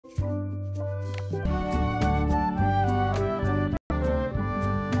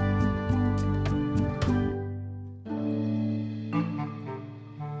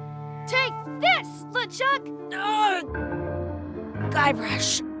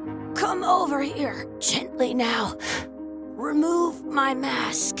Guybrush, come over here. Gently now. Remove my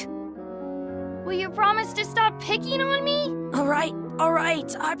mask. Will you promise to stop picking on me? All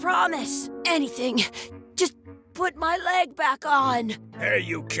right, I promise. Anything. Just put my leg back on. Hey,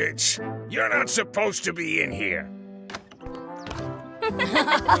 you kids. You're not supposed to be in here.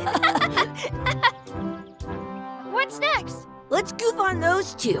 What's next? Let's goof on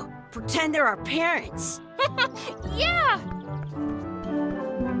those two. Pretend they're our parents. Yeah!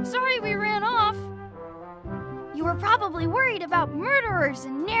 Sorry we ran off. You were probably worried about murderers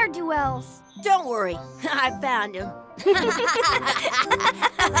and ne'er-do-wells. Don't worry, I found him.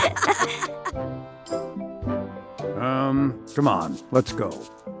 Come on, let's go.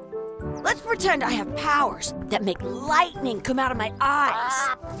 Let's pretend I have powers that make lightning come out of my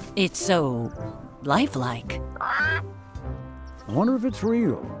eyes. It's so lifelike. I wonder if it's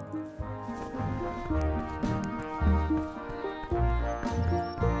real.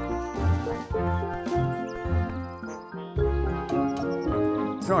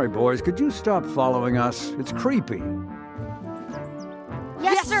 Sorry, boys, could you stop following us? It's creepy.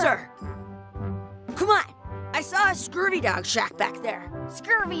 Yes, sir. Come on. I saw a scurvy dog shack back there.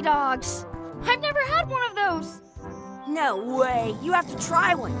 Scurvy dogs. I've never had one of those. No way. You have to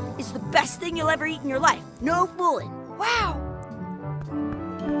try one. It's the best thing you'll ever eat in your life. No fooling. Wow.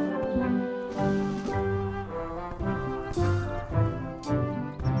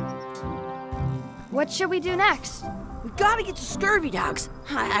 What should we do next? We gotta get to scurvy dogs.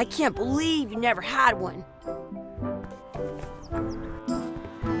 I can't believe you never had one.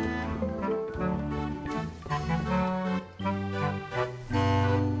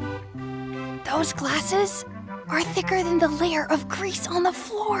 Those glasses are thicker than the layer of grease on the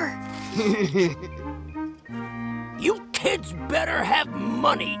floor. You kids better have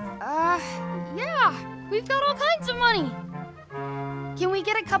money. Yeah. We've got all kinds of money. Can we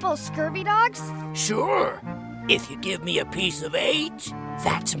get a couple of scurvy dogs? Sure. If you give me a piece of 8,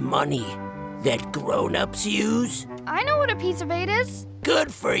 that's money that grown-ups use. I know what a piece of 8 is.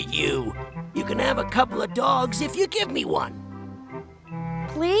 Good for you. You can have a couple of dogs if you give me one.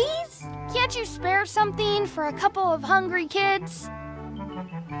 Please? Can't you spare something for a couple of hungry kids?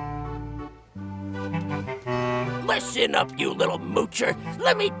 Listen up, you little moocher.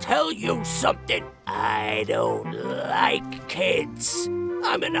 Let me tell you something. I don't like kids.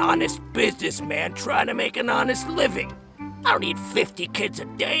 I'm an honest businessman trying to make an honest living. I don't need 50 kids a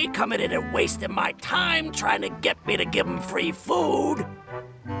day coming in and wasting my time trying to get me to give them free food.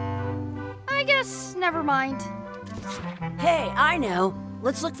 I guess never mind. Hey, I know.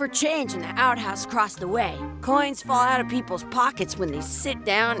 Let's look for change in the outhouse across the way. Coins fall out of people's pockets when they sit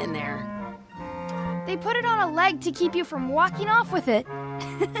down in there. They put it on a leg to keep you from walking off with it.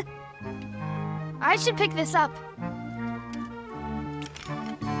 I should pick this up.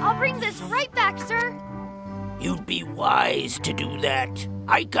 I'll bring this right back, sir. You'd be wise to do that.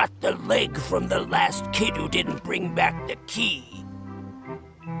 I got the leg from the last kid who didn't bring back the key.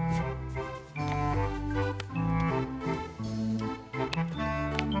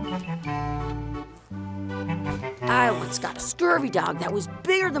 I once got a scurvy dog that was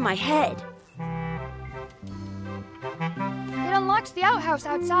bigger than my head. It unlocks the outhouse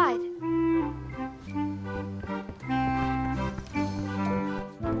outside.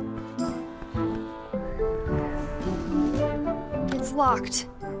 It's locked.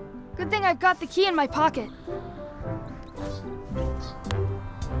 Good thing I've got the key in my pocket.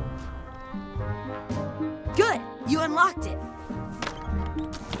 Good, you unlocked it.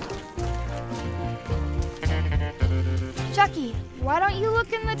 Chucky, why don't you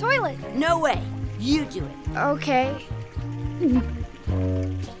look in the toilet? No way, you do it. Okay.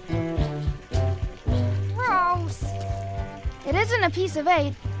 Gross. It isn't a piece of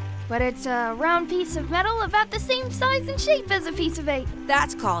 8, but it's a round piece of metal about the same size and shape as a piece of 8.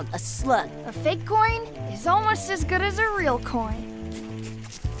 That's called a slug. A fake coin is almost as good as a real coin.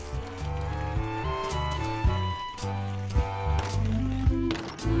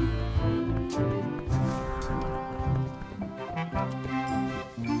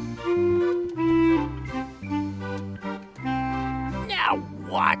 Now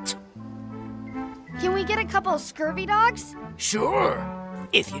what? Can we get a couple of scurvy dogs? Sure,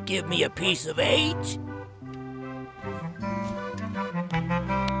 if you give me a piece of 8.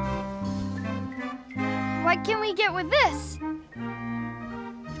 What can we get with this?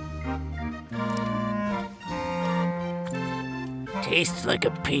 Tastes like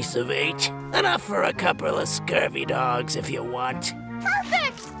a piece of 8. Enough for a couple of scurvy dogs if you want.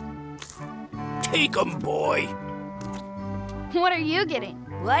 Perfect! Take 'em, boy. What are you getting?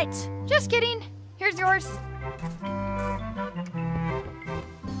 What? Just kidding. Here's yours.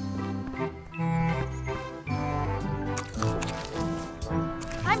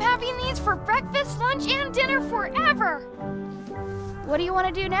 having these for breakfast, lunch, and dinner forever. What do you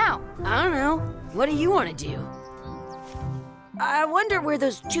want to do now? I don't know. What do you want to do? I wonder where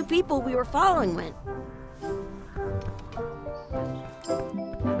those two people we were following went.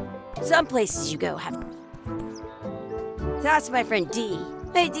 Some places you go have... That's my friend Dee.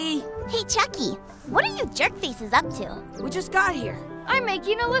 Hey, Dee. Hey, Chucky, what are you jerk faces up to? We just got here. I'm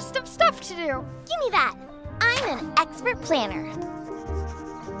making a list of stuff to do. Give me that. I'm an expert planner.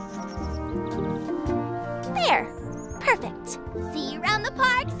 There. Perfect. See you around the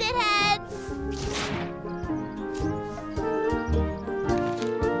park, shitheads.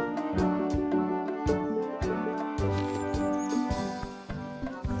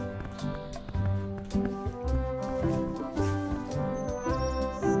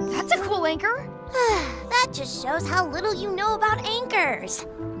 That's a cool anchor. That just shows how little you know about anchors.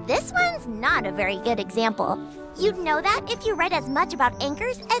 This one's not a very good example. You'd know that if you read as much about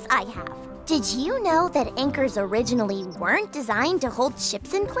anchors as I have. Did you know that anchors originally weren't designed to hold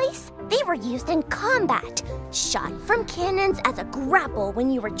ships in place? They were used in combat, shot from cannons as a grapple when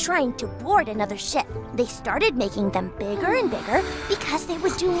you were trying to board another ship. They started making them bigger and bigger because they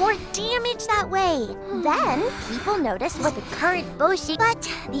would do more damage that way. Then, people noticed what the current bullshit, but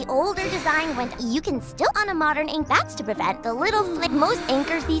the older design went, you can still on a modern anchor. That's to prevent the little flick. Most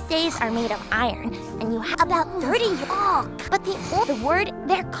anchors these days are made of iron, and you have about 30 but the word,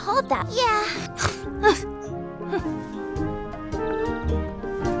 they're called that. Yeah.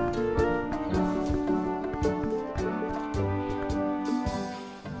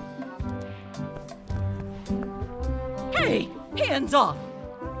 Hey, hands off!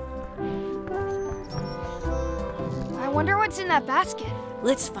 I wonder what's in that basket.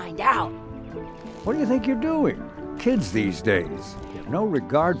 Let's find out. What do you think you're doing? Kids these days have no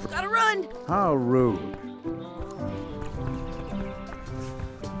regard for... Gotta run! How rude.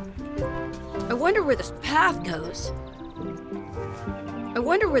 I wonder where this path goes. I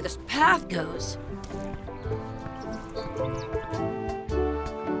wonder where this path goes.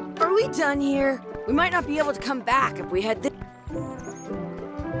 Are we done here? We might not be able to come back if we head this...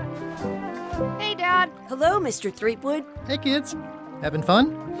 Hey, Dad. Hello, Mr. Threepwood. Hey kids, having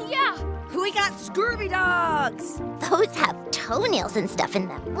fun? Yeah. We got Scurvy dogs! Those have toenails and stuff in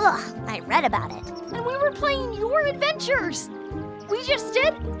them. Ugh, I read about it. And we were playing your adventures. We just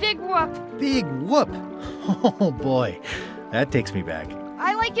did Big Whoop. Big whoop! Oh boy, that takes me back.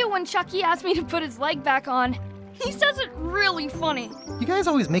 I like it when Chucky asked me to put his leg back on. He says it really funny. You guys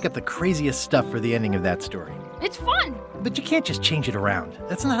always make up the craziest stuff for the ending of that story. It's fun. But you can't just change it around.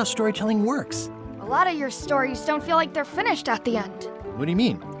 That's not how storytelling works. A lot of your stories don't feel like they're finished at the end. What do you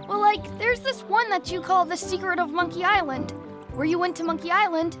mean? Well, like, there's this one that you call The Secret of Monkey Island, where you went to Monkey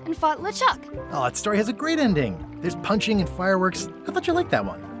Island and fought LeChuck. Oh, that story has a great ending. There's punching and fireworks. I thought you liked that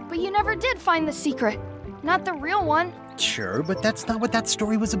one. But you never did find the secret. Not the real one. Sure, but that's not what that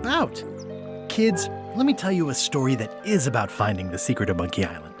story was about. Kids, let me tell you a story that is about finding the secret of Monkey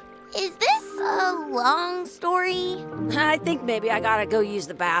Island. Is this a long story? I think maybe I gotta go use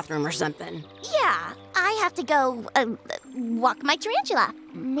the bathroom or something. Yeah, I have to go walk my tarantula.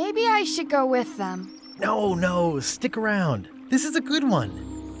 Maybe I should go with them. No, stick around. This is a good one.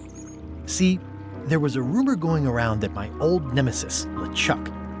 See, there was a rumor going around that my old nemesis,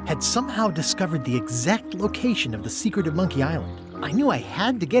 LeChuck, had somehow discovered the exact location of the secret of Monkey Island. I knew I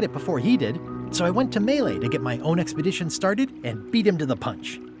had to get it before he did, so I went to Melee to get my own expedition started and beat him to the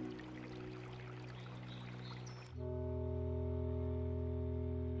punch.